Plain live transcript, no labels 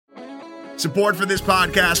Support for this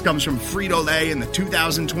podcast comes from Frito-Lay and the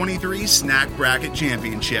 2023 Snack Bracket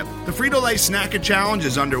Championship. The Frito-Lay Snack-A Challenge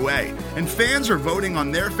is underway, and fans are voting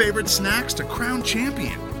on their favorite snacks to crown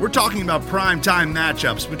champion. We're talking about prime-time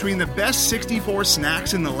matchups between the best 64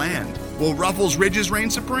 snacks in the land. Will Ruffles Ridges reign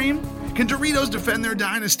supreme? Can Doritos defend their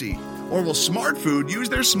dynasty? Or will Smart Food use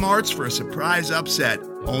their smarts for a surprise upset?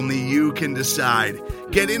 Only you can decide.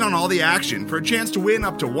 Get in on all the action for a chance to win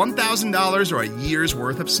up to $1,000 or a year's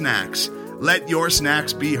worth of snacks. Let your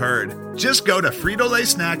snacks be heard. Just go to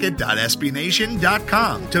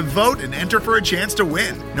fritolaysnacket.sbnation.com to vote and enter for a chance to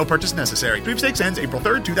win. No purchase necessary. Sweepstakes ends April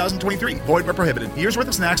 3rd, 2023. Void where prohibited. Year's worth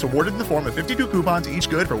of snacks awarded in the form of 52 coupons, each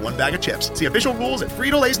good for one bag of chips. See official rules at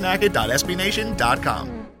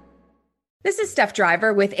fritolaysnacket.sbnation.com. This is Steph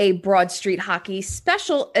Driver with a Broad Street Hockey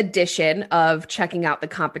special edition of Checking Out the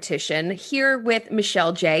Competition, here with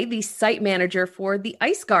Michelle J., the site manager for the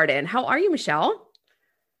Ice Garden. How are you, Michelle?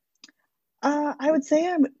 I would say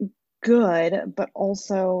I'm good, but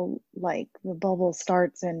also like the bubble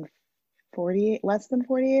starts in less than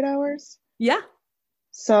 48 hours. Yeah.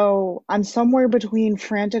 So I'm somewhere between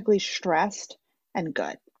frantically stressed and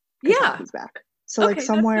good. Yeah. He's back. So like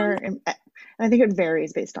somewhere, and I think it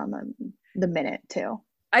varies based on the minute too.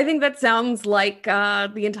 I think that sounds like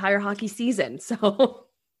the entire hockey season. So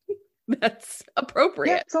that's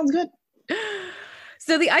appropriate. Yeah, sounds good.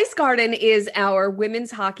 So the Ice Garden is our women's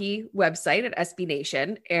hockey website at SB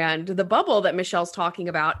Nation. And the bubble that Michelle's talking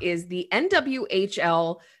about is the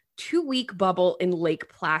NWHL 2-week bubble in Lake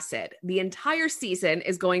Placid. The entire season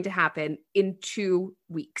is going to happen in 2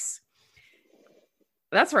 weeks.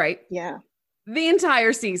 That's right. Yeah. The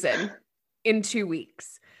entire season in 2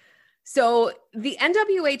 weeks. So the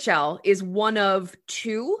NWHL is one of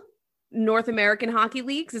 2 North American hockey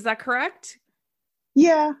leagues. Is that correct?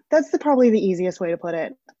 Yeah, that's probably the easiest way to put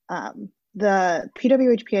it. The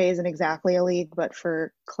PWHPA isn't exactly a league, but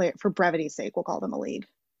for brevity's sake, we'll call them a league.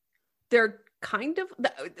 They're kind of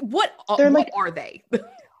what are they?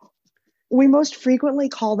 We most frequently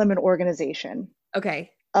call them an organization.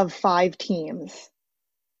 Okay. Of 5 teams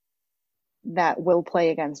that will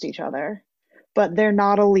play against each other, but they're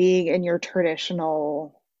not a league in your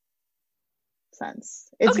traditional sense.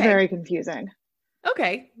 It's very confusing.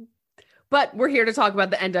 Okay. But we're here to talk about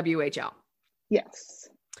the NWHL. Yes.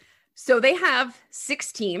 So they have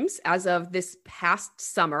 6 teams as of this past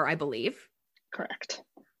summer, I believe. Correct.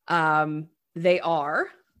 They are,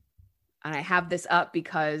 and I have this up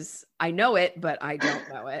because I know it, but I don't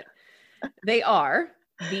know it. They are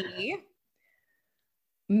the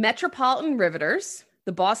Metropolitan Riveters,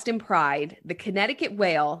 the Boston Pride, the Connecticut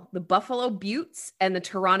Whale, the Buffalo Buttes, and the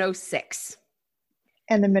Toronto Six.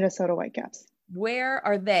 And the Minnesota Whitecaps. Where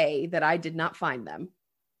are they that I did not find them?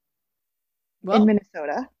 Well, in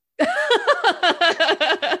Minnesota.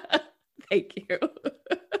 Thank you.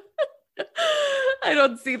 I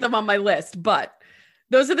don't see them on my list, but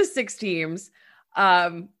those are the 6 teams.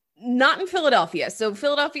 Not in Philadelphia. So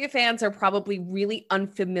Philadelphia fans are probably really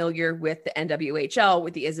unfamiliar with the NWHL,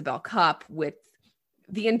 with the Isabel Cup, with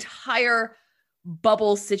the entire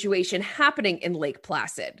bubble situation happening in Lake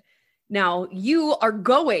Placid. Now, you are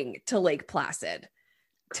going to Lake Placid.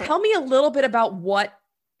 Correct. Tell me a little bit about what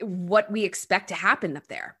we expect to happen up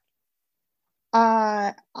there.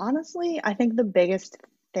 Honestly, I think the biggest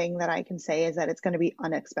thing that I can say is that it's going to be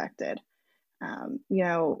unexpected. I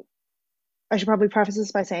should probably preface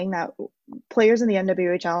this by saying that players in the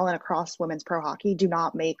NWHL and across women's pro hockey do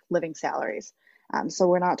not make living salaries. So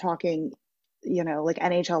we're not talking, like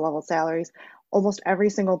NHL level salaries. Almost every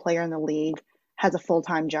single player in the league has a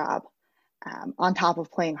full-time job. On top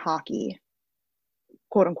of playing hockey,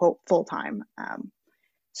 quote unquote, full time.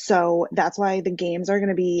 So that's why the games are going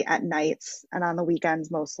to be at nights and on the weekends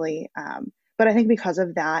mostly. But I think because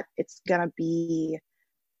of that, it's going to be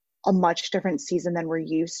a much different season than we're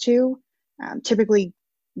used to. Typically,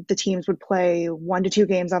 the teams would play 1 to 2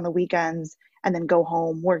 games on the weekends and then go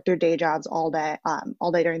home, work their day jobs all day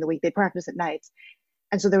during the week. They practice at nights.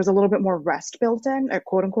 And so there was a little bit more rest built in, or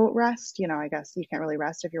quote unquote rest. I guess you can't really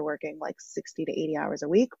rest if you're working like 60 to 80 hours a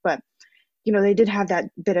week. But, they did have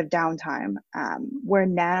that bit of downtime where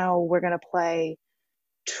now we're going to play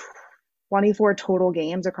 24 total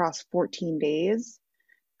games across 14 days,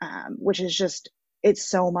 which is just, it's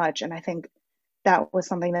so much. And I think that was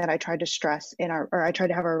something that I tried to stress I tried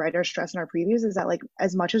to have our writers stress in our previews, is that like,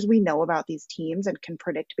 as much as we know about these teams and can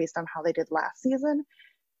predict based on how they did last season,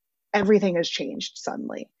 everything has changed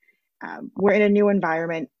suddenly. We're in a new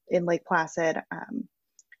environment in Lake Placid.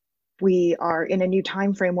 We are in a new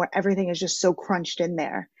time frame where everything is just so crunched in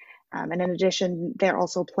there. And in addition, they're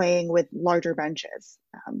also playing with larger benches.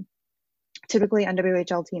 typically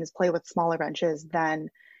NWHL teams play with smaller benches than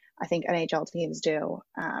I think NHL teams do.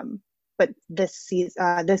 But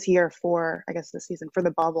this year for, I guess this season for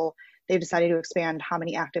the bubble, they've decided to expand how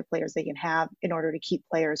many active players they can have in order to keep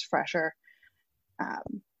players fresher.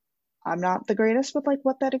 I'm not the greatest with like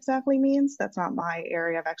what that exactly means. That's not my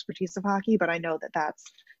area of expertise of hockey, but I know that that's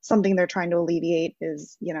something they're trying to alleviate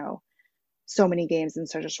is, so many games in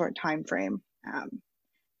such a short time frame.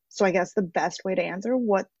 So I guess the best way to answer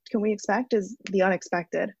what can we expect is the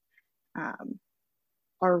unexpected.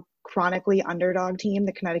 Our chronically underdog team,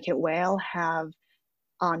 the Connecticut Whale, have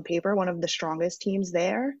on paper one of the strongest teams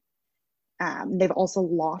there. They've also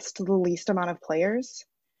lost the least amount of players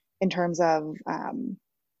in terms of,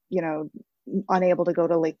 unable to go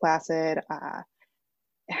to Lake Placid,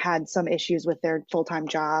 had some issues with their full-time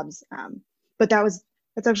jobs. But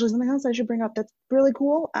that's actually something else I should bring up that's really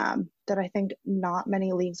cool, that I think not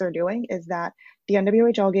many leagues are doing, is that the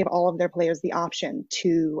NWHL gave all of their players the option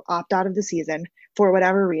to opt out of the season for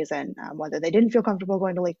whatever reason, whether they didn't feel comfortable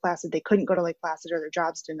going to Lake Placid, they couldn't go to Lake Placid, or their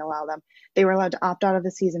jobs didn't allow them. They were allowed to opt out of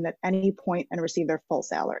the season at any point and receive their full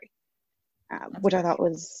salary, which I thought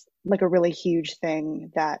was like a really huge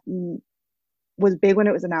thing that was big when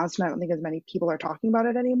it was announced, and I don't think as many people are talking about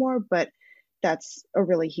it anymore, but that's a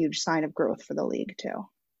really huge sign of growth for the league too.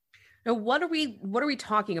 Now, what are we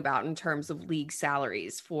talking about in terms of league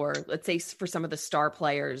salaries for, let's say, for some of the star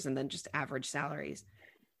players, and then just average salaries?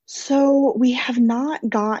 So we have not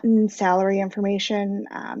gotten salary information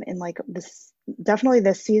in like this, definitely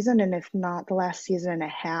this season, and if not the last season and a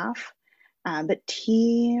half. But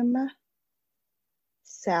team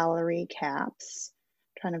salary caps,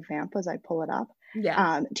 I'm trying to vamp as I pull it up.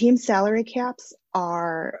 Yeah. Team salary caps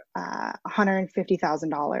are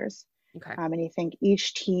 $150,000. Okay. And you think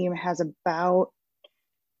each team has about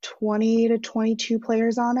 20 to 22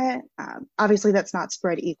 players on it. Obviously, that's not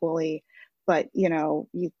spread equally, but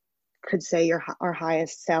you could say our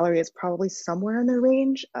highest salary is probably somewhere in the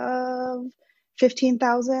range of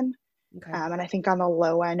 15,000. Okay. And I think on the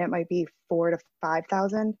low end it might be 4,000 to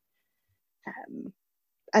 5,000.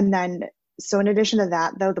 And then, so in addition to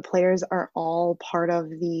that, though, the players are all part of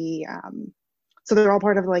the, so they're all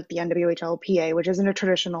part of like the NWHL PA, which isn't a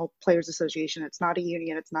traditional players association. It's not a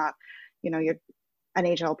union. It's not, your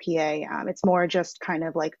NHL PA. It's more just kind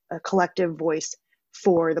of like a collective voice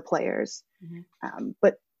for the players. Mm-hmm.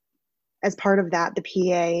 But as part of that, the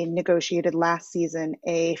PA negotiated last season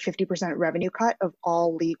a 50% revenue cut of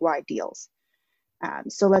all league-wide deals.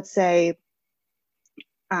 So let's say,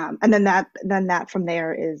 and then that from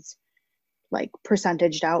there is like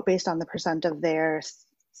percentaged out based on the percent of their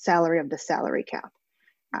salary of the salary cap.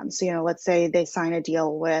 So, let's say they sign a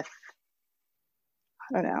deal with,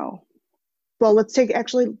 I don't know. Well, let's take,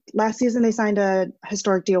 actually, last season they signed a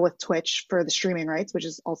historic deal with Twitch for the streaming rights, which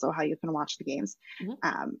is also how you can watch the games.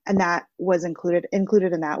 Mm-hmm. And that was included in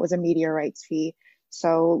that was a media rights fee.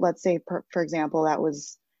 So let's say, for example, that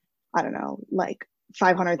was, I don't know, like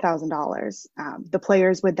 $500,000. The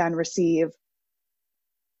players would then receive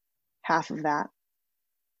half of that,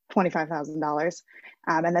 $25,000.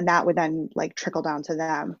 And then that would then like trickle down to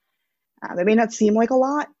them. It may not seem like a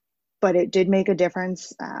lot, but it did make a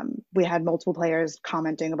difference. We had multiple players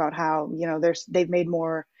commenting about how, they've made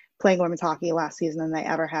more playing women's hockey last season than they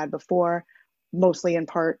ever had before, mostly in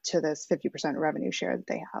part to this 50% revenue share that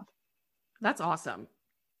they have. That's awesome.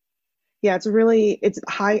 Yeah, it's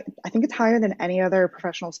high. I think it's higher than any other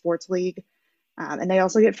professional sports league. And they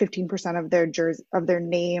also get 15% of their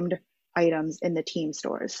named items in the team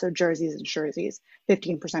stores. So jerseys and jerseys,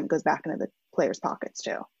 15% goes back into the players' pockets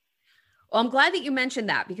too. Well, I'm glad that you mentioned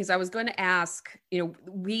that, because I was going to ask,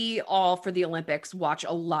 we all for the Olympics watch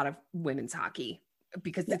a lot of women's hockey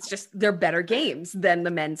because it's just, they're better games than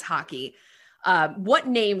the men's hockey. What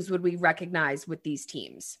names would we recognize with these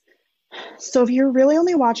teams? So if you're really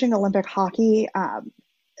only watching Olympic hockey,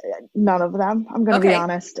 none of them, I'm going to be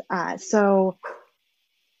honest. So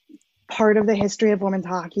part of the history of women's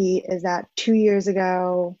hockey is that 2 years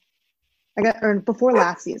ago, or before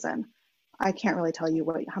last season, I can't really tell you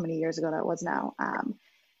how many years ago that was now.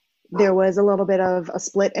 There was a little bit of a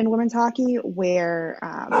split in women's hockey where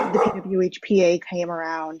the PWHPA came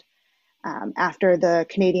around after the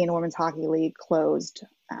Canadian Women's Hockey League closed.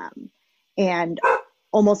 And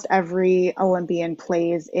almost every Olympian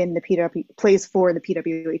plays for the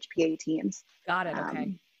PWHPA teams. Got it.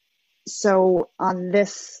 Okay. So on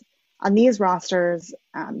these rosters,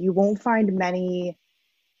 you won't find many,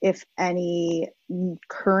 if any,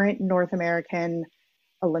 current North American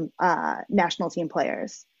national team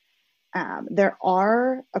players. There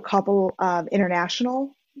are a couple of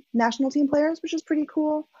international national team players, which is pretty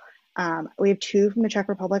cool. We have two from the Czech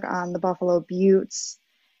Republic on the Buffalo Buttes.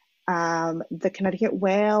 The Connecticut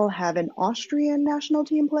Whale have an Austrian national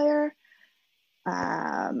team player.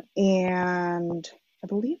 And I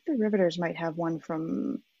believe the Riveters might have one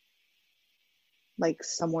from like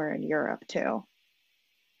somewhere in Europe too.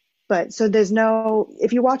 But so there's no,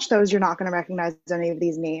 if you watch those, you're not going to recognize any of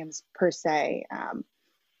these names per se.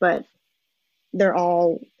 But they're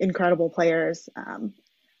all incredible players.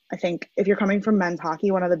 I think if you're coming from men's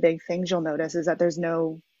hockey, one of the big things you'll notice is that there's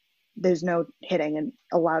no hitting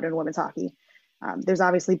allowed in women's hockey. There's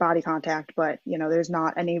obviously body contact, but there's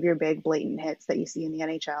not any of your big blatant hits that you see in the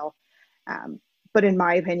NHL. But in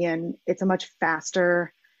my opinion, it's a much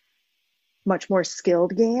faster, much more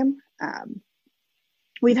skilled game.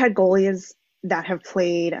 We've had goalies that have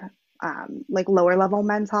played like lower level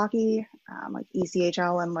men's hockey, like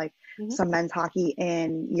ECHL and like some men's hockey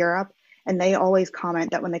in Europe. And they always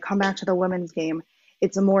comment that when they come back to the women's game,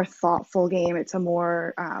 it's a more thoughtful game. It's a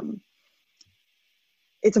more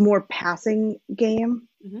passing game.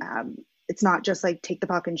 It's not just like take the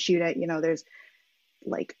puck and shoot it. There's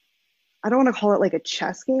like, I don't want to call it like a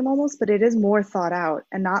chess game almost, but it is more thought out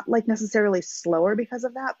and not like necessarily slower because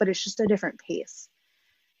of that, but it's just a different pace.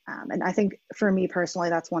 And I think for me personally,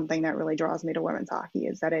 that's one thing that really draws me to women's hockey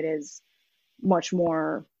is that it is much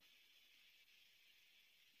more,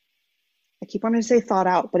 I keep wanting to say thought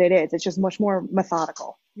out, but it is. It's just much more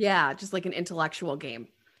methodical. Yeah, just like an intellectual game.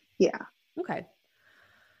 Yeah. Okay.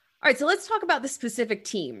 All right, so let's talk about the specific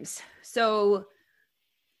teams. So,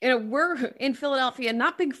 we're in Philadelphia,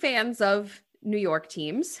 not big fans of New York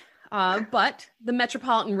teams, but the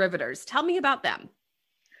Metropolitan Riveters. Tell me about them.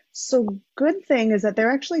 So good thing is that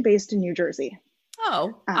they're actually based in New Jersey.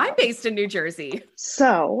 Oh, I'm based in New Jersey.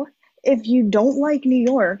 So if you don't like New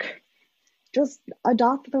York, just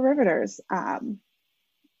adopt the Riveters.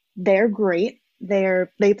 They're great.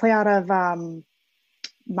 They play out of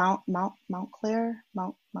Montclair.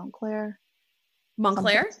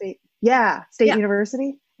 State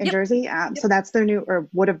University in Jersey. So that's their new, or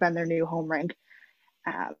would have been their new home rink.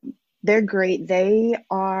 They're great. They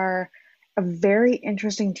are a very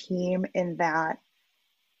interesting team in that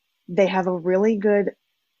they have a really good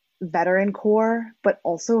veteran core, but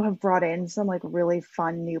also have brought in some like really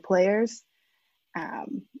fun new players.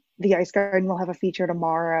 The Ice Garden will have a feature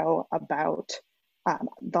tomorrow about,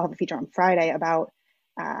 they'll have a feature on Friday about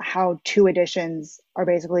how two additions are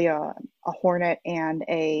basically a Hornet and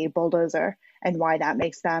a Bulldozer and why that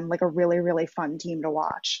makes them like a really, really fun team to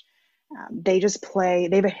watch. They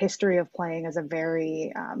have a history of playing as a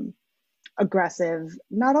very aggressive,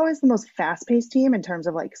 not always the most fast-paced team in terms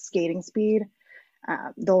of like skating speed.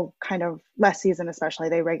 They'll kind of, last season especially,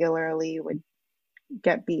 they regularly would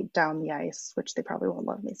get beat down the ice, which they probably won't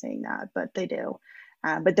love me saying that, but they do.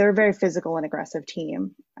 But they're a very physical and aggressive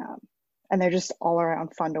team. And they're just all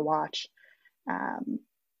around fun to watch.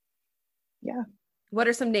 Yeah. What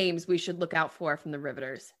are some names we should look out for from the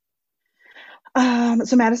Riveters?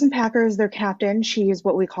 So Madison Packer is their captain. She's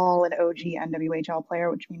what we call an OG NWHL player,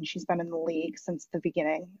 which means she's been in the league since the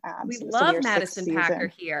beginning. We love Madison Packer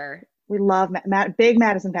here. We love big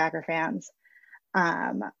Madison Packer fans.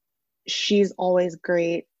 She's always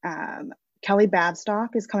great. Kelly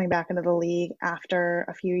Babstock is coming back into the league after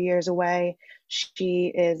a few years away. She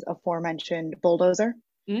is aforementioned Bulldozer.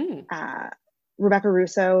 Rebecca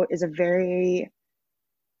Russo is a very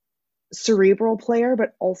cerebral player,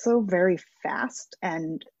 but also very fast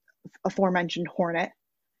and aforementioned Hornet.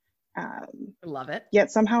 I love it.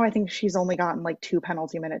 Yet somehow I think she's only gotten like 2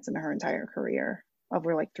 penalty minutes in her entire career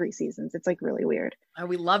over like 3 seasons. It's like really weird. Oh,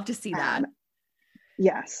 we love to see that.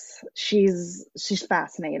 Yes, she's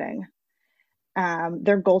fascinating.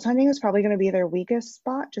 Their goaltending is probably going to be their weakest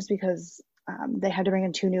spot just because they had to bring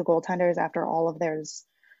in 2 new goaltenders after all of theirs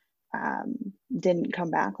didn't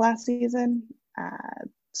come back last season.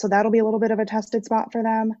 So that'll be a little bit of a tested spot for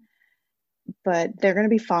them, but they're going to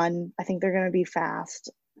be fun. I think they're going to be fast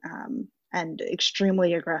and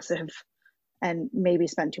extremely aggressive and maybe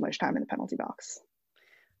spend too much time in the penalty box.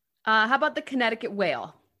 How about the Connecticut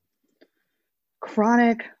Whale?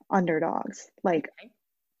 Chronic underdogs, like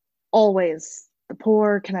always the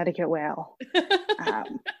poor Connecticut Whale.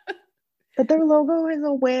 But their logo is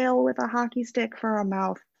a whale with a hockey stick for a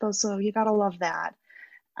mouth, so you gotta love that.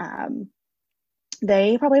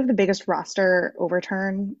 They probably have the biggest roster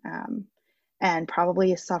overturn and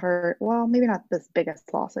probably suffer, well, maybe not the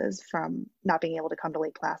biggest losses from not being able to come to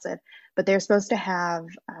Lake Placid, but they're supposed to have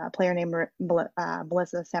a player named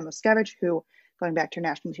Melissa Samoskevich, who, going back to your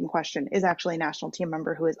national team question, is actually a national team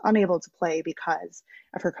member who is unable to play because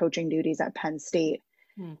of her coaching duties at Penn State.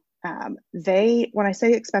 When I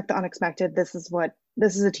say expect the unexpected, this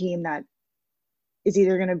is a team that is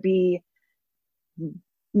either going to be,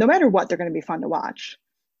 no matter what, they're going to be fun to watch,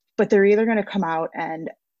 but they're either going to come out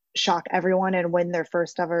and shock everyone and win their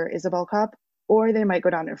first ever Isabel Cup, or they might go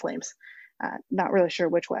down in flames. Not really sure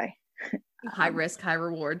which way. High risk, high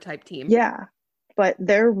reward type team. Yeah, but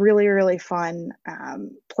they're really, really fun.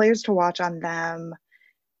 Players to watch on them.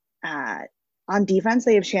 On defense,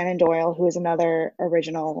 they have Shannon Doyle, who is another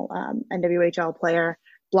original NWHL player,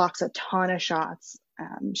 blocks a ton of shots.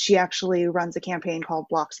 She actually runs a campaign called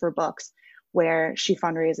Blocks for Books, where she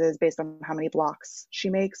fundraises based on how many blocks she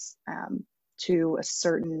makes to a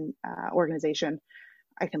certain organization.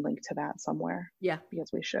 I can link to that somewhere. Yeah.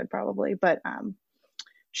 Because we should probably. But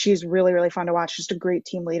she's really, really fun to watch. Just a great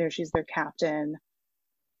team leader. She's their captain.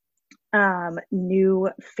 New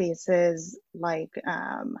faces like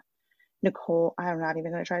Nicole, I'm not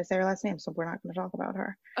even going to try to say her last name, so we're not going to talk about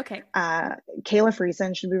her. Okay. Kayla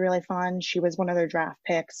Friesen should be really fun. She was one of their draft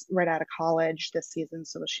picks right out of college this season,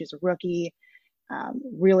 so she's a rookie.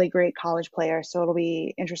 Really great college player, so it'll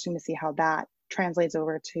be interesting to see how that translates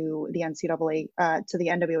over to the to the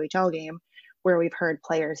NWHL game, where we've heard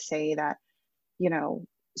players say that,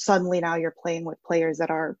 suddenly now you're playing with players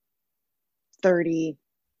that are 30,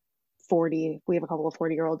 40. We have a couple of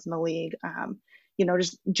 40-year-olds in the league.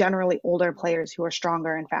 Just generally older players who are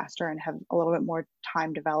stronger and faster and have a little bit more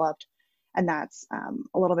time developed. And that's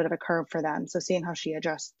a little bit of a curve for them. So seeing how she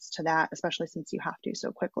adjusts to that, especially since you have to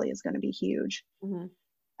so quickly, is going to be huge. Mm-hmm.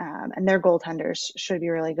 And their goaltenders should be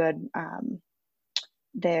really good.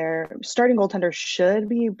 Their starting goaltender should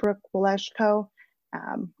be Brooke Waleshko,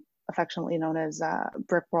 affectionately known as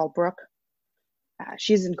Brickwall Brooke.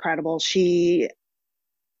 She's incredible. She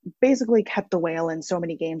basically kept the Whale in so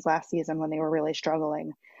many games last season when they were really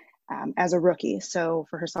struggling as a rookie. So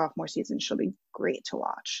for her sophomore season, she'll be great to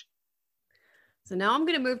watch. So now I'm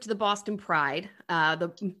going to move to the Boston Pride.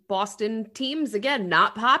 The Boston teams, again,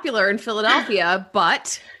 not popular in Philadelphia,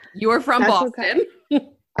 but you're from Boston. Okay.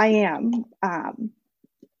 I am.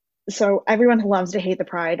 So everyone loves to hate the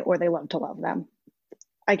Pride, or they love to love them.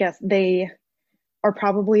 I guess they are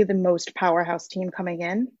probably the most powerhouse team coming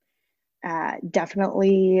in.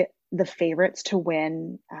 Definitely the favorites to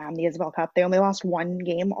win the Isabel Cup. They only lost one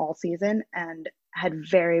game all season and had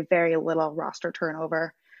very, very little roster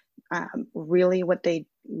turnover. Really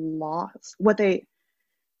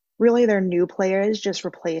their new players just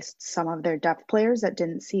replaced some of their depth players that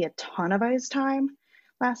didn't see a ton of ice time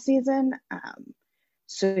last season.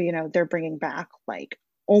 So they're bringing back like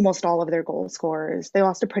almost all of their goal scorers. They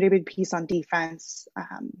lost a pretty big piece on defense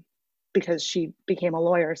because she became a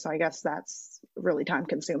lawyer. So I guess that's really time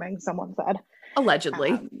consuming, someone said.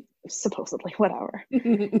 Allegedly. Supposedly, whatever.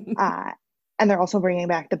 And they're also bringing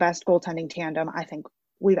back the best goaltending tandem I think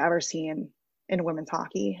we've ever seen in women's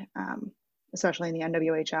hockey, especially in the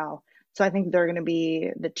NWHL. So I think they're going to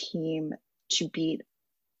be the team to beat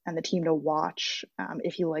and the team to watch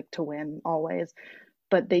if you like to win always.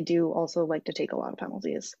 But they do also like to take a lot of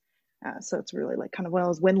penalties. So it's really like kind of one of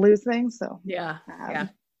those win-lose things. So yeah.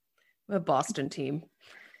 A Boston team.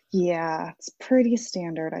 Yeah, it's pretty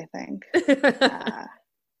standard, I think.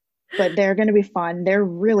 But they're going to be fun. They're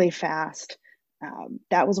really fast.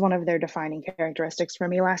 That was one of their defining characteristics for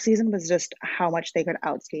me last season, was just how much they could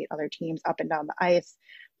outskate other teams up and down the ice,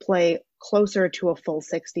 play closer to a full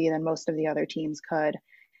 60 than most of the other teams could.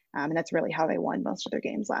 And that's really how they won most of their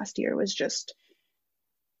games last year, was just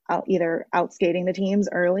either outskating the teams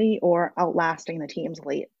early or outlasting the teams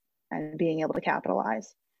late and being able to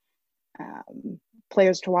capitalize.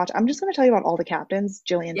 Players to watch. I'm just going to tell you about all the captains.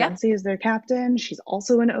 Jillian Dempsey is their captain. She's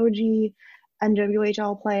also an OG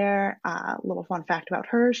NWHL player. Little fun fact about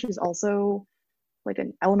her: she's also like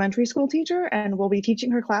an elementary school teacher and will be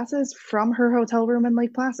teaching her classes from her hotel room in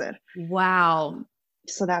Lake Placid. Wow.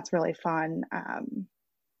 So that's really fun.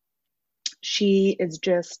 She is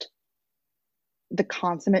just the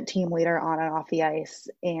consummate team leader on and off the ice,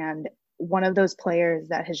 and one of those players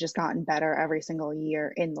that has just gotten better every single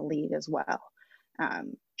year in the league as well.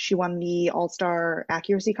 She won the All-Star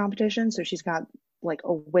accuracy competition, so she's got like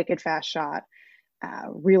a wicked fast shot.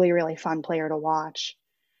 Really, really fun player to watch.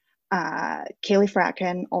 Kaylee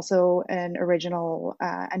Fratkin, also an original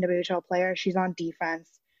NWHL player. She's on defense.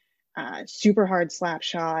 Super hard slap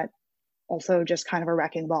shot. Also just kind of a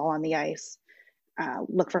wrecking ball on the ice.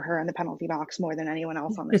 Look for her in the penalty box more than anyone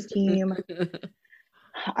else on this team.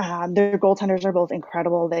 Their goaltenders are both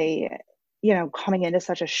incredible. They, coming into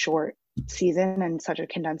such a short season and such a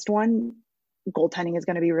condensed one, goaltending is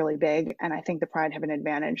going to be really big. And I think the Pride have an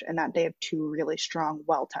advantage in that they have two really strong,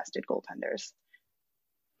 well-tested goaltenders.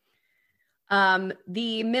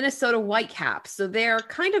 The Minnesota Whitecaps. So they're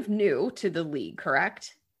kind of new to the league,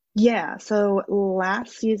 correct? Yeah, so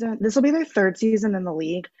last season, this will be their third season in the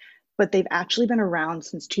league, but they've actually been around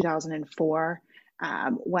since 2004,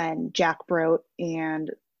 when Jack Brote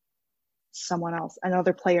and someone else,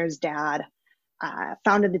 another player's dad,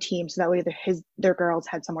 founded the team so that way their girls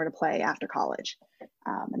had somewhere to play after college.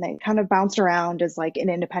 And they kind of bounced around as like an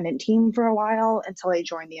independent team for a while until they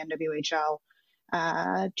joined the NWHL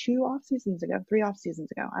 3 off seasons ago.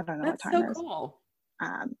 I don't know what That's time so it is. cool.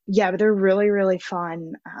 Yeah, but they're really, really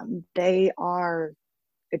fun. They are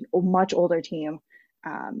a much older team.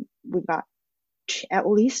 We've got at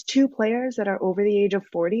least 2 players that are over the age of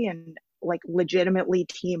 40 and like legitimately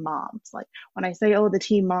team moms. Like when I say, oh, the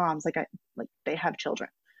team moms, like they have children.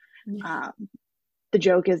 The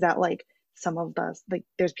joke is that like some of the like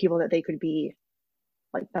there's people that they could be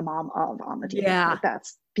like the mom of on the team. Yeah. Like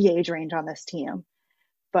that's the age range on this team.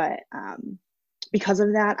 But because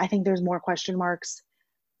of that, I think there's more question marks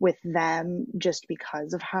with them just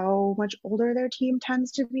because of how much older their team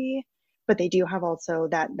tends to be. But they do have also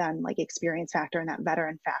that then like experience factor and that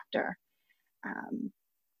veteran factor.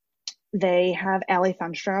 They have Allie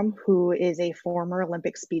Thunstrom, who is a former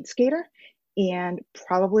Olympic speed skater and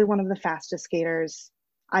probably one of the fastest skaters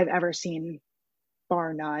I've ever seen,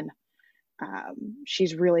 bar none.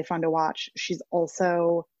 She's really fun to watch. She's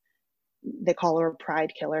also, they call her a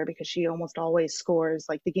pride killer because she almost always scores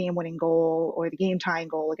like the game winning goal or the game tying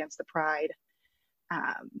goal against the Pride.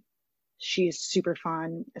 She's super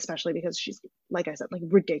fun, especially because she's, like I said, like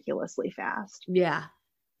ridiculously fast. Yeah.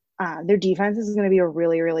 Their defense is going to be a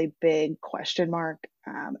really, really big question mark,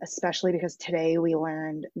 especially because today we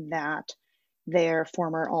learned that their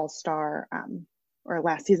former All-Star or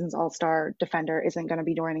last season's All-Star defender isn't going to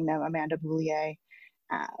be joining them, Amanda Boulier.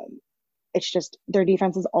 It's just their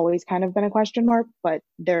defense has always kind of been a question mark, but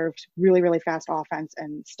they're really, really fast offense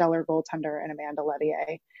and stellar goaltender and Amanda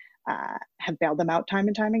Levier have bailed them out time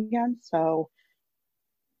and time again. So,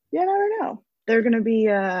 yeah, I don't know. They're going to be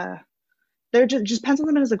they're just pencil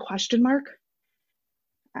them in as a question mark.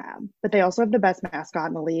 But they also have the best mascot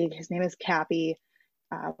in the league. His name is Cappy.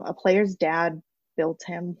 A player's dad built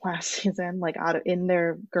him last season, like in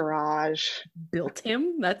their garage. Built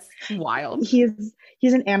him? That's wild. He's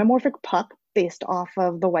an anamorphic puck based off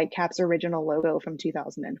of the Whitecaps' original logo from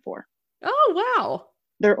 2004. Oh, wow.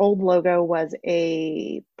 Their old logo was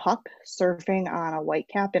a puck surfing on a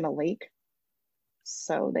whitecap in a lake.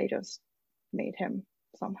 So they just made him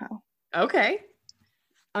somehow. Okay.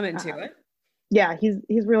 I'm into it. Yeah,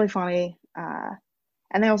 he's really funny.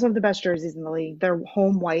 And they also have the best jerseys in the league. Their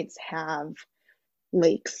home whites have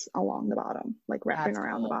lakes along the bottom, like wrapping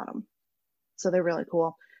around the bottom. So they're really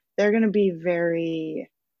cool. They're going to be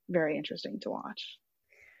very, very interesting to watch.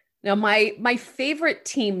 Now, my favorite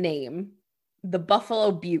team name, the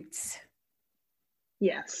Buffalo Beauts.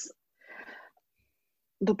 Yes.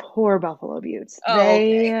 The poor Buffalo Beauts. Oh,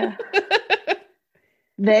 okay.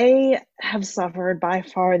 They have suffered by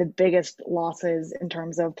far the biggest losses in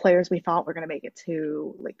terms of players we thought were going to make it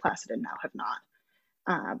to Lake Placid and now have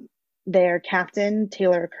not. Their captain,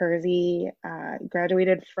 Taylor Kersey,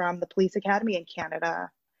 graduated from the police academy in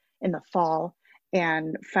Canada in the fall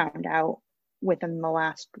and found out within the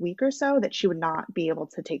last week or so that she would not be able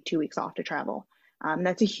to take 2 weeks off to travel.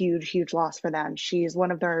 That's a huge, huge loss for them. She's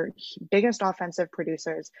one of their biggest offensive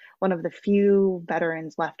producers, one of the few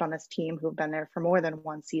veterans left on this team who've been there for more than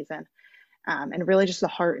one season, and really just the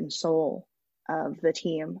heart and soul of the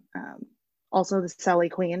team. Also, the Sally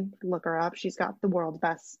Queen, look her up. She's got the world's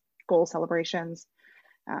best goal celebrations,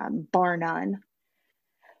 bar none.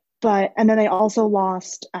 And then they also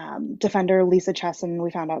lost defender Lisa Chesson,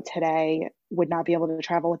 we found out today, would not be able to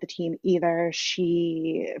travel with the team either.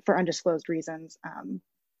 She, for undisclosed reasons,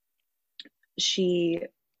 she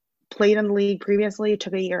played in the league previously,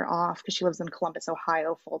 took a year off because she lives in Columbus,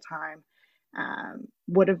 Ohio full time.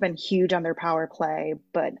 Would have been huge on their power play,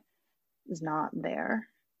 but is not there.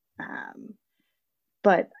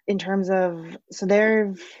 But in terms of, so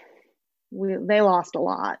they lost a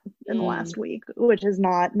lot in the last week, which is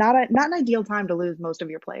not an ideal time to lose most of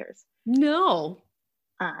your players. No.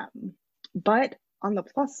 But on the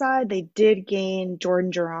plus side, they did gain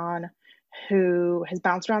Jordan Duran, who has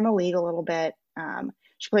bounced around the league a little bit.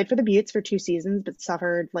 She played for the Buttes for 2 seasons, but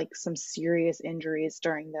suffered like some serious injuries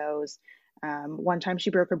during those. One time she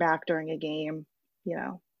broke her back during a game,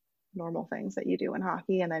 normal things that you do in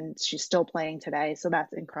hockey, and then she's still playing today. So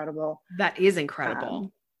that's incredible. That is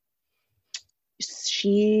incredible.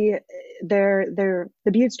 The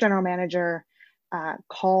Buttes general manager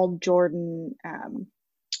called Jordan,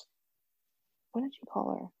 what did you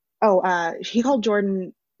call her? He called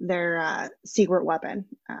Jordan secret weapon.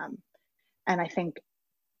 And I think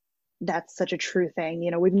that's such a true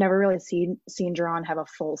thing. We've never really seen Jerron have a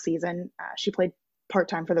full season. She played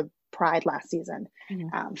part-time for the Pride last season,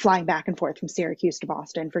 flying back and forth from Syracuse to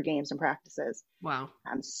Boston for games and practices. Wow.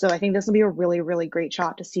 So I think this will be a really, really great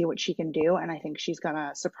shot to see what she can do. And I think she's going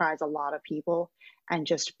to surprise a lot of people and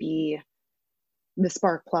just be the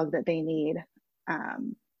spark plug that they need.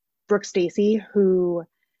 Brooke Stacy, who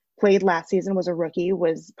played last season, was a rookie,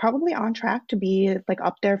 was probably on track to be like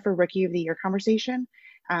up there for Rookie of the Year conversation.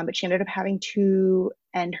 But she ended up having to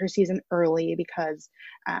end her season early because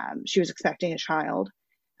she was expecting a child.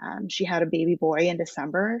 She had a baby boy in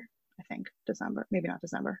December, maybe not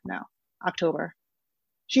December, no, October.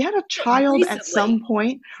 She had a child recently. At some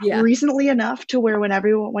point, recently enough to where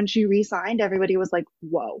when she re-signed, everybody was like,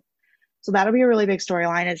 whoa. So that'll be a really big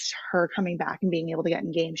storyline, is her coming back and being able to get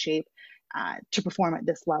in game shape to perform at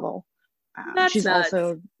this level. She's nuts.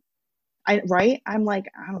 Also, right? I'm like,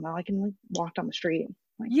 I don't know, I can like walk down the street.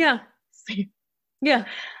 Like, yeah.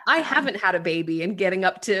 I haven't had a baby and getting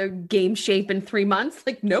up to game shape in 3 months.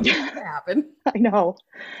 Like, nope, it's gonna happen. I know.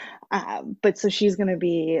 But so she's going to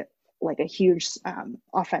be like a huge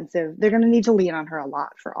offensive. They're going to need to lean on her a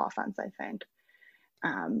lot for offense, I think.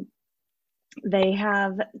 They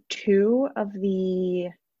have two of the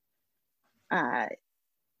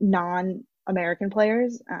non-American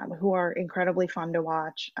players who are incredibly fun to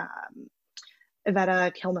watch.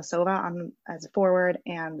 Iveta Kilmasova as a forward,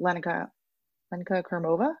 and Lenka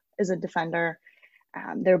Kermova is a defender.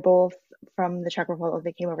 They're both from the Czech Republic.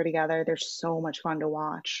 They came over together. They're so much fun to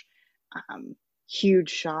watch. Huge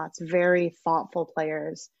shots, very thoughtful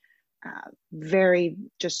players, very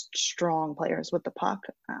just strong players with the puck.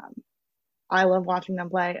 I love watching them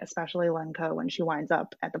play, especially Lenka when she winds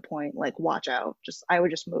up at the point. Like, watch out! I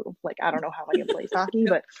would just move. Like, I don't know how anyone plays hockey,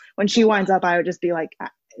 but when she winds up, I would just be like,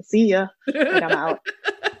 "See ya!" Like, I'm out.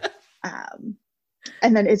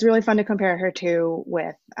 And then it's really fun to compare her to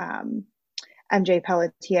with MJ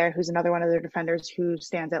Pelletier, who's another one of their defenders who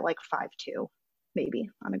stands at like 5'2", maybe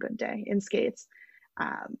on a good day in skates.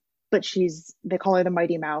 But they call her the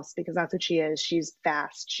Mighty Mouse because that's what she is. She's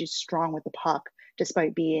fast. She's strong with the puck,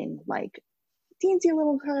 despite being like teensy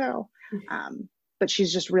little girl. But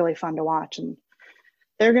she's just really fun to watch, and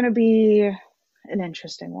they're going to be an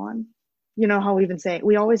interesting one. You know how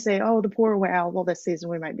we always say, oh, the poor whale. Well, this season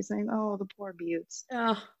we might be saying, oh, the poor Buttes.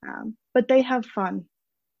 Oh. But they have fun.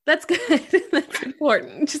 That's good. That's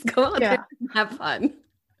important. Just go out there and have fun.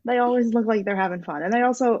 They always look like they're having fun. And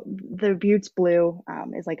the Buttes blue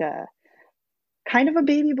is like a kind of a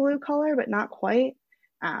baby blue color, but not quite.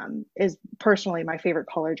 Is personally my favorite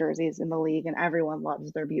color jerseys in the league, and everyone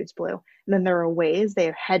loves their Buttes blue. And then there are ways they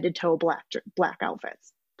have head to toe black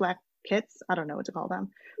outfits, black kits. I don't know what to call them.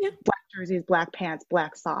 Yeah. Black jerseys, black pants,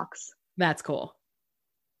 black socks. That's cool.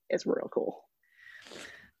 It's real cool.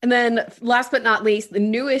 And then last but not least, the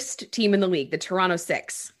newest team in the league, the Toronto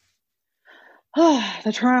Six.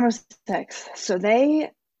 The Toronto Six. So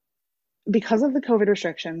because of the COVID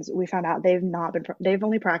restrictions, we found out they've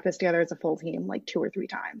only practiced together as a full team like 2 or 3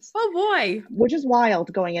 times. Oh boy. Which is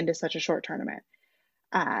wild going into such a short tournament.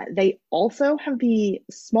 They also have the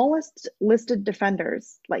smallest listed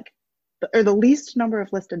defenders, or the least number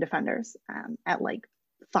of listed defenders at like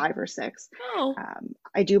 5 or 6. Oh.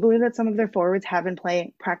 I do believe that some of their forwards have been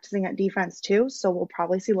practicing at defense too, so we'll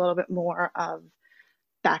probably see a little bit more of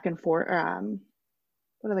back and forth.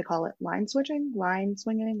 What do they call it? Line switching, line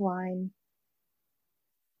swinging, line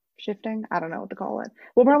shifting. I don't know what to call it.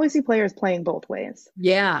 We'll probably see players playing both ways.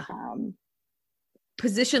 Yeah.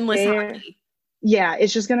 Positionless hockey. Yeah,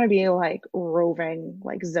 it's just going to be like roving,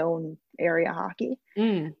 like zone area hockey.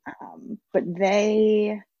 But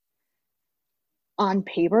on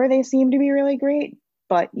paper, they seem to be really great.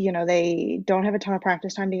 But, they don't have a ton of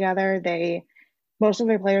practice time together. Most of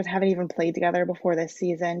their players haven't even played together before this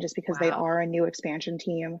season just because they are a new expansion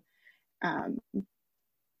team. And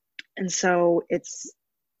so it's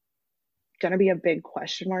going to be a big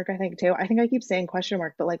question mark, I think, too. I think I keep saying question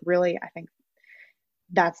mark, but really, I think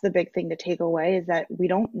that's the big thing to take away is that we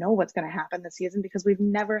don't know what's going to happen this season because we've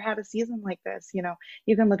never had a season like this.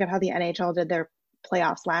 You can look at how the NHL did their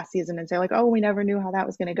playoffs last season and say like, oh, we never knew how that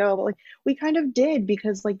was going to go. But we kind of did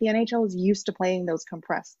because the NHL is used to playing those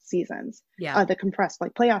compressed seasons, the compressed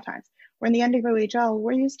playoff times. Where in the NWHL,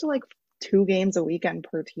 we're used to 2 games a weekend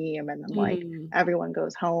per team. And then everyone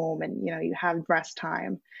goes home and, you have rest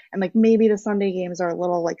time and maybe the Sunday games are a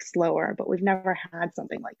little slower, but we've never had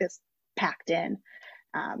something like this packed in.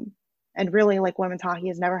 And really women's hockey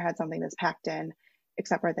has never had something that's packed in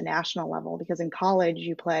except for at the national level, because in college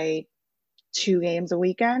you play 2 games a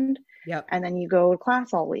weekend Yep. And then you go to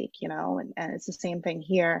class all week, and it's the same thing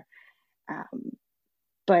here.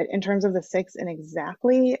 But in terms of the six and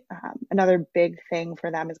exactly, another big thing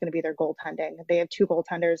for them is going to be their goaltending. They have two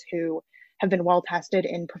goaltenders who have been well tested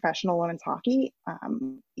in professional women's hockey,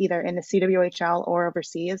 either in the CWHL or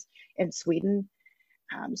overseas in Sweden.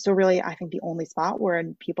 So really, I think the only spot where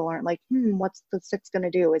people aren't like, what's the six going to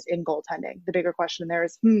do is in goaltending. The bigger question there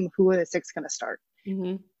is, who are the six going to start?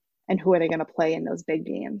 Mm-hmm. And who are they going to play in those big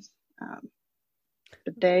games?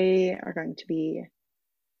 But they are going to be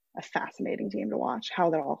a fascinating team to watch, how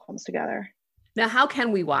that all comes together. Now, how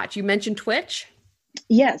can we watch? You mentioned Twitch.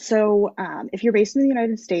 Yeah. So if you're based in the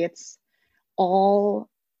United States, so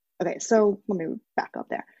let me back up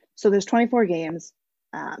there. So there's 24 games.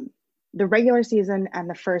 The regular season and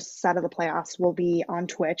the first set of the playoffs will be on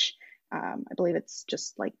Twitch. I believe it's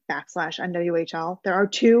just like /NWHL. There are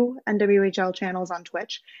 2 NWHL channels on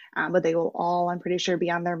Twitch, but they will all, I'm pretty sure,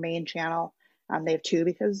 be on their main channel. They have 2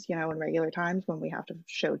 because, in regular times when we have to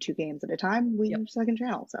show 2 games at a time, we have a second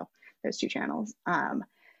channel. So there's 2 channels.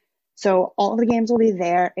 So all of the games will be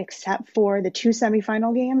there except for the 2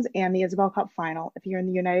 semifinal games and the Isabel Cup final. If you're in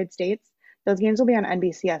the United States, those games will be on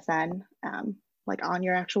NBCSN, like on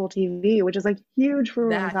your actual TV, which is like huge for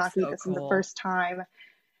women's hockey. This is the first time.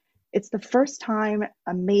 It's the first time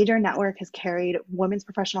a major network has carried women's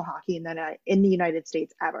professional hockey in the United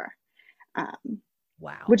States ever.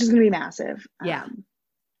 Wow. Which is going to be massive. Yeah.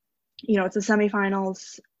 It's the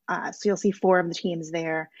semifinals. So you'll see 4 of the teams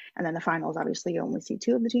there. And then the finals, obviously, you only see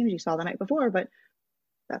 2 of the teams you saw the night before, but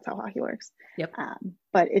that's how hockey works. Yep.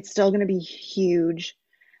 But it's still going to be huge.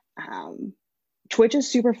 Twitch is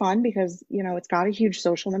super fun because, it's got a huge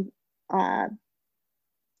social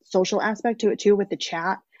aspect to it too with the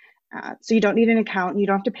chat. So you don't need an account. You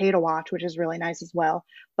don't have to pay to watch, which is really nice as well.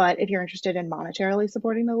 But if you're interested in monetarily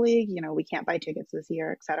supporting the league, we can't buy tickets this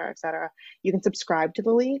year, et cetera, et cetera. You can subscribe to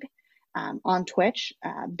the league on Twitch.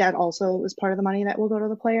 That also is part of the money that will go to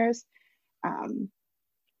the players. And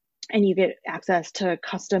you get access to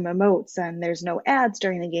custom emotes, and there's no ads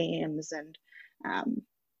during the games. And,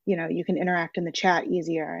 you can interact in the chat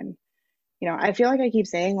easier. And, I feel like I keep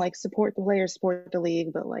saying, like, support the players, support the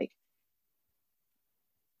league, but, like,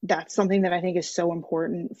 that's something that I think is so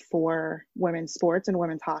important for women's sports and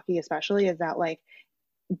women's hockey, especially, is that, like,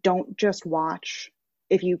 don't just watch.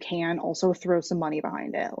 If you can, also throw some money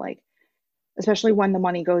behind it. Like, especially when the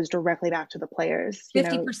money goes directly back to the players.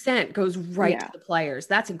 50% goes right to the players.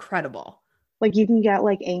 That's incredible. Like, you can get,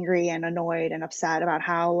 like, angry and annoyed and upset about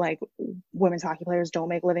how, like, women's hockey players don't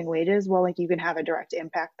make living wages. Well, like, you can have a direct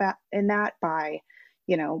impact in that by,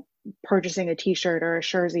 purchasing a t-shirt or a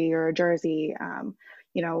jersey or a jersey,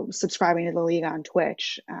 subscribing to the league on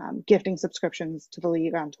Twitch. Gifting subscriptions to the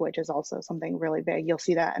league on Twitch is also something really big. You'll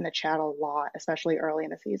see that in the chat a lot, especially early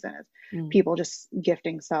in the season, is people just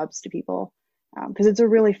gifting subs to people, because it's a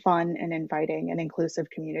really fun and inviting and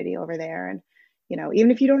inclusive community over there. And,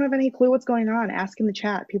 even if you don't have any clue what's going on, ask in the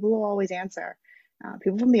chat. People will always answer.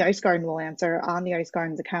 People from the Ice Garden will answer on the Ice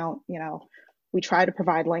Garden's account. We try to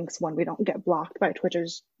provide links when we don't get blocked by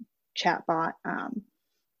Twitter's chat bot.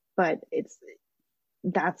 But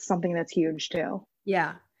that's something that's huge too.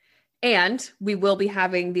 Yeah. And we will be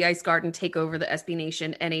having the Ice Garden take over the SB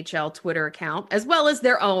Nation NHL Twitter account, as well as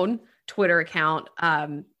their own Twitter account.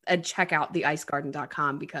 And check out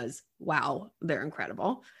theicegarden.com because, wow, they're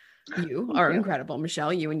incredible. You are incredible,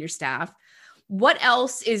 Michelle, you and your staff. What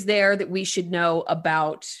else is there that we should know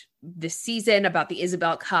about this season, about the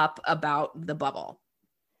Isabel Cup, about the bubble,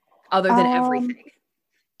 other than everything?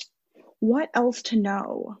 What else to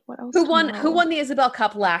know? Who won the Isabel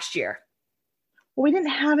Cup last year? Well, we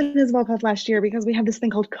didn't have an Isabel Cup last year because we had this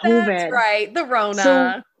thing called COVID. That's right, the Rona.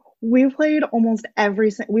 So we played almost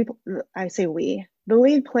the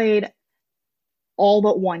league played all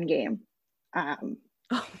but one game.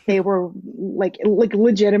 They were like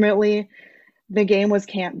legitimately, the game was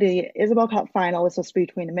the Isabel Cup final was supposed to be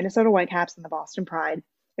between the Minnesota Whitecaps and the Boston Pride.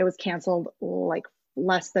 It was canceled like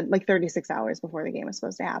less than 36 hours before the game was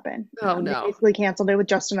supposed to happen. No. They basically canceled it with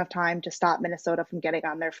just enough time to stop Minnesota from getting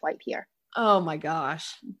on their flight here. Oh my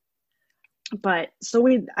gosh. But so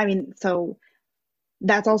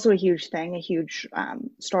that's also a huge thing, a huge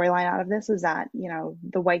storyline out of this is that,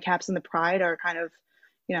 the Whitecaps and the Pride are kind of,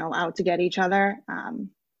 out to get each other. And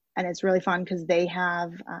it's really fun because they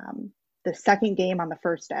have the second game on the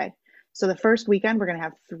first day. So the first weekend, we're going to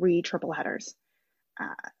have 3 triple headers.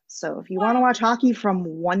 So if you want to watch hockey from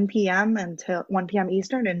 1 p.m. until 1 p.m.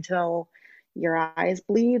 Eastern until your eyes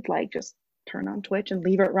bleed, like, just turn on Twitch and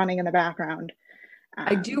leave it running in the background.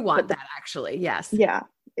 I do want that, actually. Yes. Yeah,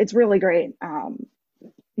 it's really great.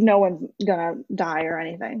 No one's gonna die or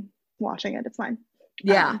anything. watching it. It's fine.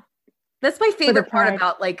 Yeah. That's my favorite part Pride,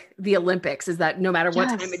 about like the Olympics is that no matter what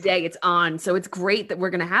yes. time of day it's on. So it's great that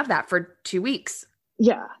we're going to have that for 2 weeks.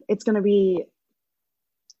 Yeah, it's going to be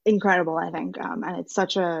incredible, I think. And it's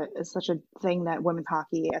such a thing that women's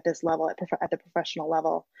hockey at this level, at the professional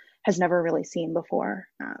level, has never really seen before.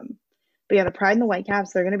 But yeah, the Pride and the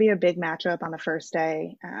Whitecaps, they're going to be a big matchup on the first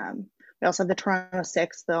day. We also have the Toronto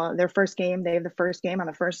Six, their first game. They have the first game on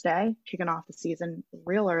the first day, kicking off the season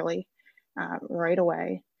real early, right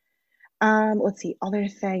away. Let's see, other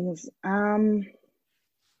things.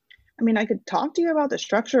 I mean, I could talk to you about the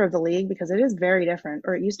structure of the league because it is very different,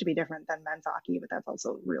 or it used to be different than men's hockey, but that's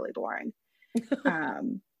also really boring.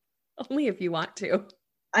 Only if you want to.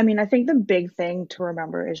 I mean, I think the big thing to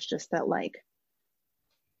remember is just that, like,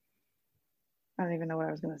 I don't even know what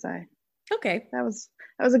I was going to say. Okay. That was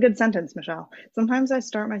a good sentence, Michelle. Sometimes I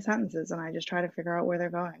start my sentences and I just try to figure out where they're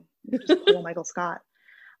going. Just pull Michael Scott.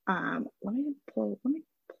 Let me pull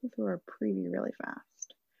through our preview really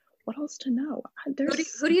fast. What else to know?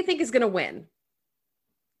 Who do you think is going to win?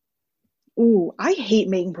 Ooh, I hate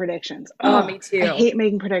making predictions. Oh, me too. I hate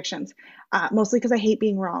making predictions, mostly because I hate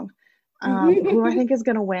being wrong. Who I think is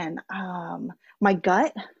going to win? My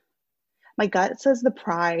gut says the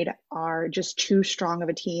Pride are just too strong of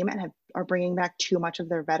a team and are bringing back too much of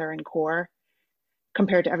their veteran core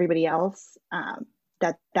compared to everybody else.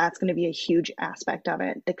 That's going to be a huge aspect of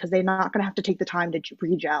it because they're not going to have to take the time to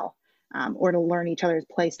re-gel or to learn each other's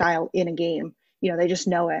play style in a game. You know, they just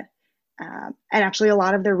know it. And actually, a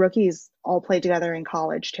lot of their rookies all played together in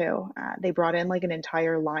college too. They brought in like an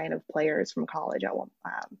entire line of players from college at one,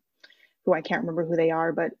 who I can't remember who they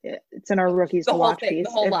are, but it's in our rookies to watch piece.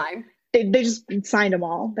 The whole line. They just signed them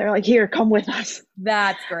all. They're like, here, come with us.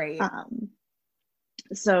 That's great.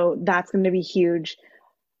 So that's going to be huge.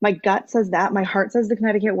 My gut says that. My heart says the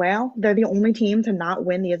Connecticut Whale. They're the only team to not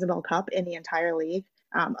win the Isabel Cup in the entire league.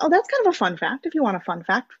 Oh, that's kind of a fun fact. If you want a fun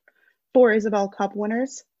fact, 4 Isabel Cup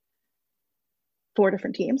winners, 4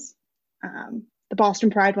 different teams. The Boston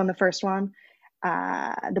Pride won the first one.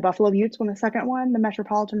 The Buffalo Utes won the second one. The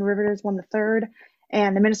Metropolitan Riveters won the third.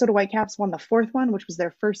 And the Minnesota Whitecaps won the fourth one, which was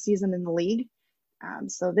their first season in the league.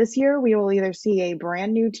 So this year, we will either see a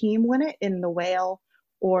brand new team win it in the Whale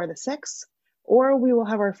or the Six, or we will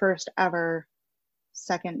have our first ever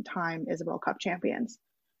second time Isabel Cup champions.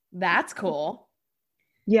 That's cool.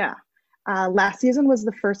 Yeah. Last season was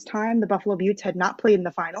the first time the Buffalo Buttes had not played in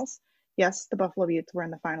the finals. Yes, the Buffalo Buttes were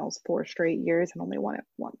in the finals 4 straight years and only won it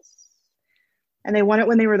once. And they won it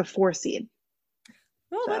when they were the 4 seed.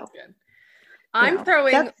 Oh, so, that's good. I'm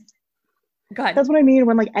throwing. Go ahead. That's what I mean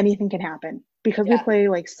when like anything can happen because we play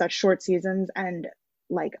like such short seasons and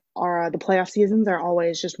like the playoff seasons are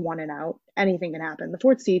always just 1 and out. Anything can happen. The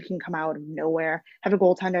 4th seed can come out of nowhere, have a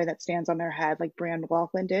goaltender that stands on their head like Brianne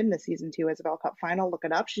McLaughlin did in the season 2 Isabel Cup final. Look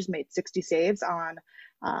it up. She's made 60 saves on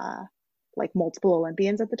like multiple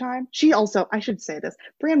Olympians at the time. She also, I should say this,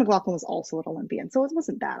 Brianne McLaughlin was also an Olympian, so it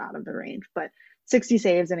wasn't that out of the range, but 60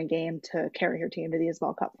 saves in a game to carry her team to the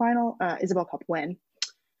Isabel Cup final, Isabel Cup win.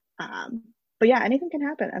 But yeah, anything can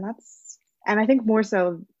happen. And I think more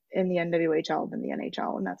so in the NWHL than the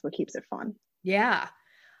NHL, and that's what keeps it fun. Yeah.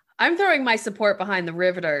 I'm throwing my support behind the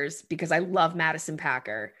Riveters because I love Madison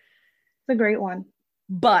Packer. It's a great one.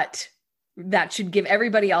 But that should give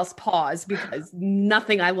everybody else pause because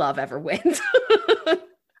nothing I love ever wins.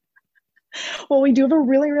 Well, we do have a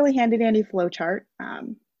really, really handy dandy flow chart.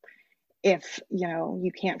 If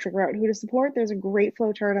you can't figure out who to support, there's a great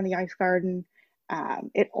flow chart on the Ice Garden.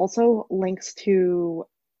 It also links to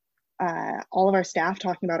all of our staff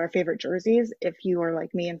talking about our favorite jerseys. If you are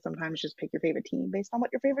like me and sometimes just pick your favorite team based on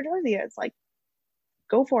what your favorite jersey is, like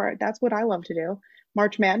go for it. That's what I love to do.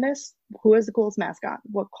 March Madness, who is the coolest mascot?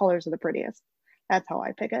 What colors are the prettiest? That's how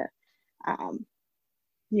I pick it.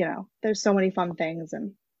 There's so many fun things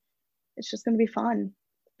and it's just going to be fun.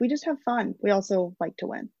 We just have fun. We also like to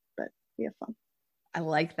win, but we have fun. I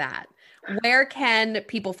like that. Where can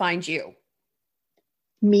people find you?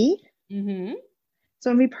 Me? Mm-hmm.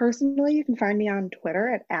 So me personally, you can find me on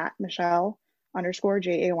Twitter at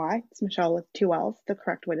Michelle_JAY. It's Michelle with 2 L's, the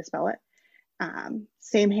correct way to spell it.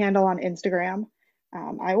 Same handle on Instagram.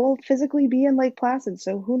 I will physically be in Lake Placid,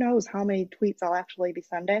 so who knows how many tweets I'll actually be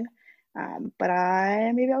sending. But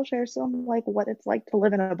maybe I'll share some like what it's like to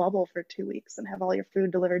live in a bubble for 2 weeks and have all your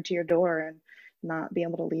food delivered to your door and not be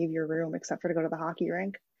able to leave your room except for to go to the hockey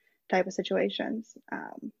rink type of situations.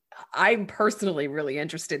 I'm personally really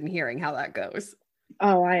interested in hearing how that goes.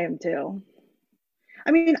 Oh, I am too.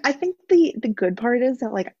 I mean, I think the good part is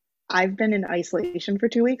that like I've been in isolation for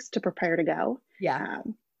 2 weeks to prepare to go. Yeah.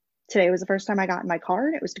 Today was the first time I got in my car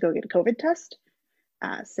and it was to go get a COVID test.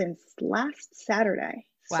 since last Saturday.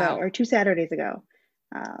 Wow. Or 2 Saturdays ago.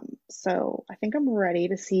 So I think I'm ready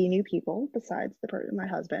to see new people besides my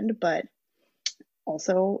husband, but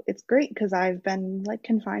also it's great because I've been like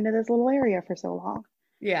confined to this little area for so long.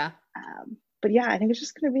 Yeah. But yeah, I think it's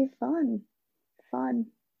just going to be fun. And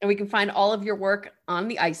we can find all of your work on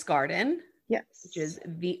the Ice Garden. Yes. Which is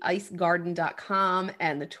theicegarden.com.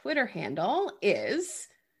 And the Twitter handle is...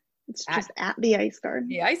 It's just at the Ice Garden.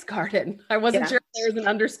 The Ice Garden. I wasn't sure if there was an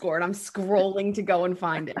underscore, and I'm scrolling to go and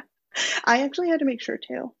find it. I actually had to make sure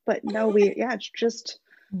too, but no, it's just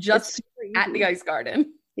at the Ice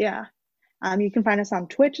Garden. Yeah. You can find us on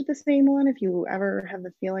Twitch at the same one if you ever have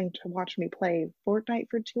the feeling to watch me play Fortnite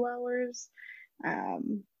for 2 hours.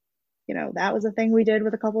 That was a thing we did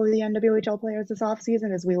with a couple of the NWHL players this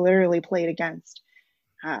offseason, is we literally played against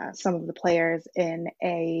some of the players in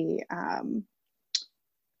a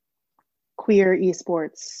queer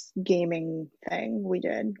esports gaming thing we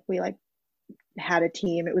did. We had a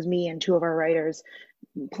team. It was me and 2 of our writers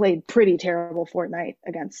played pretty terrible Fortnite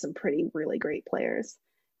against some really great players.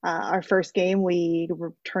 Our first game, we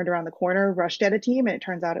turned around the corner, rushed at a team, and it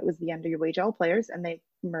turns out it was the NWHL players, and they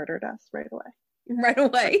murdered us right away. Right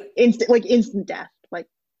away. Instant death.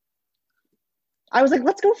 I was like,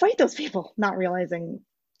 let's go fight those people, not realizing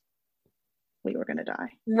we were going to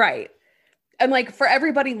die. Right. And for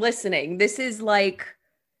everybody listening, this is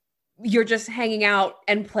you're just hanging out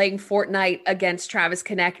and playing Fortnite against Travis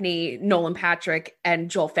Konechny, Nolan Patrick,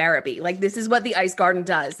 and Joel Farabee. This is what the Ice Garden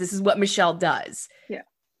does. This is what Michelle does. Yeah.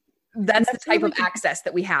 That's the type of access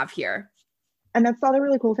that we have here. And that's the other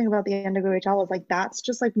really cool thing about the NWHL is that's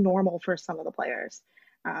just normal for some of the players.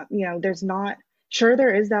 There's not, sure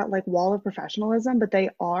there is that wall of professionalism, but they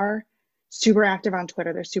are super active on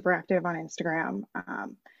Twitter. They're super active on Instagram.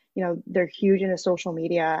 They're huge into social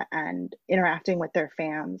media and interacting with their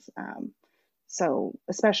fans. So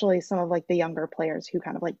especially some of the younger players who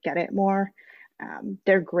kind of get it more,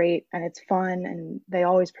 they're great and it's fun, and they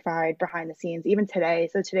always provide behind the scenes. Even today,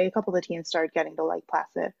 a couple of the teams started getting to Lake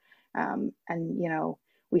Placid. And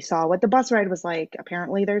we saw what the bus ride was like.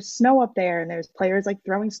 Apparently there's snow up there and there's players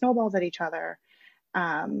throwing snowballs at each other.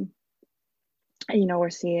 And, we're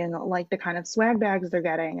seeing the kind of swag bags they're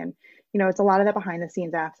getting, and it's a lot of that behind the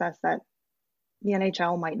scenes access that the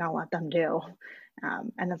NHL might not let them do.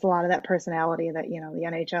 And it's a lot of that personality that, the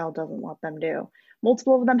NHL doesn't let them do.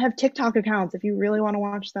 Multiple of them have TikTok accounts if you really want to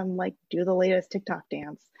watch them do the latest TikTok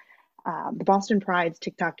dance. The Boston Pride's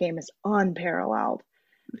TikTok game is unparalleled.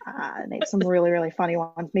 They have some really funny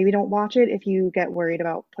ones. Maybe don't watch it if you get worried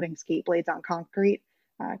about putting skate blades on concrete,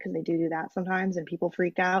 because they do that sometimes and people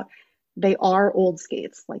freak out. They are old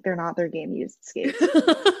skates, they're not their game used skates.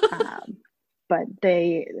 But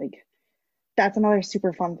that's another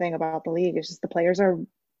super fun thing about the league. It's just the players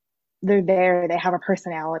they're there, they have a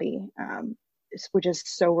personality, which is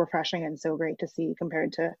so refreshing and so great to see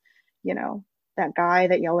compared to, that guy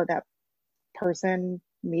that yelled at that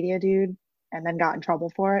media dude and then got in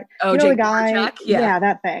trouble for it. Oh, Jake Voracek? Yeah,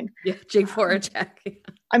 that thing. Yeah, Jake Voracek.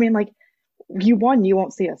 I mean, you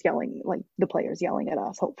won't see us yelling, the players yelling at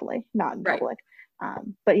us, hopefully, not in public.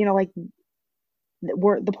 But,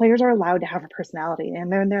 the players are allowed to have a personality,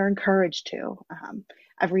 and they're encouraged to.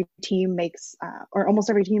 Every team makes, or almost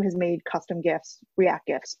every team has made custom gifts, React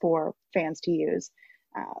gifts for fans to use,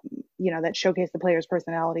 that showcase the player's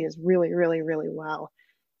personalities really, really, really well.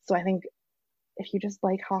 So I think if you just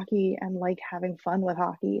like hockey and having fun with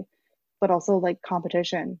hockey, but also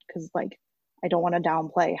competition, because I don't want to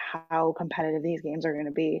downplay how competitive these games are going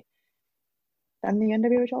to be, then the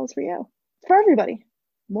NWHL is for you. It's for everybody.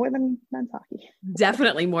 More than men's hockey.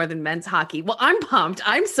 Definitely more than men's hockey. Well, I'm pumped.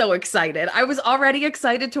 I'm so excited. I was already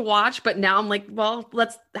excited to watch, but now I'm well,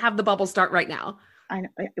 let's have the bubble start right now. I know.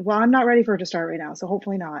 Well, I'm not ready for it to start right now, so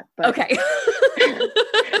hopefully not. But, okay.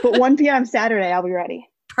 But 1 p.m. Saturday, I'll be ready.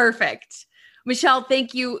 Perfect. Michelle,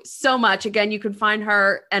 thank you so much. Again, you can find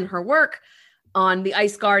her and her work on the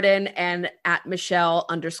Ice Garden and at Michelle_JAY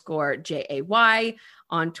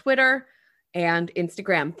on Twitter and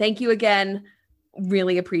Instagram. Thank you again.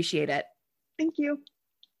 Really appreciate it. Thank you.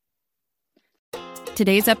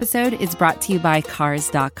 Today's episode is brought to you by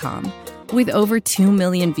Cars.com. With over 2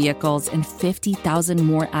 million vehicles and 50,000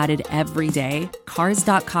 more added every day,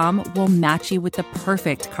 Cars.com will match you with the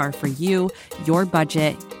perfect car for you, your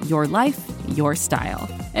budget, your life, your style.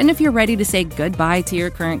 And if you're ready to say goodbye to your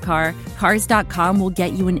current car, Cars.com will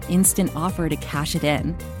get you an instant offer to cash it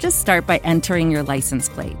in. Just start by entering your license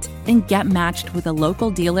plate and get matched with a local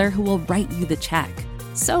dealer who will write you the check.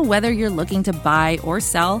 So whether you're looking to buy or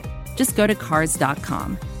sell, just go to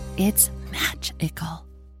Cars.com. It's magical.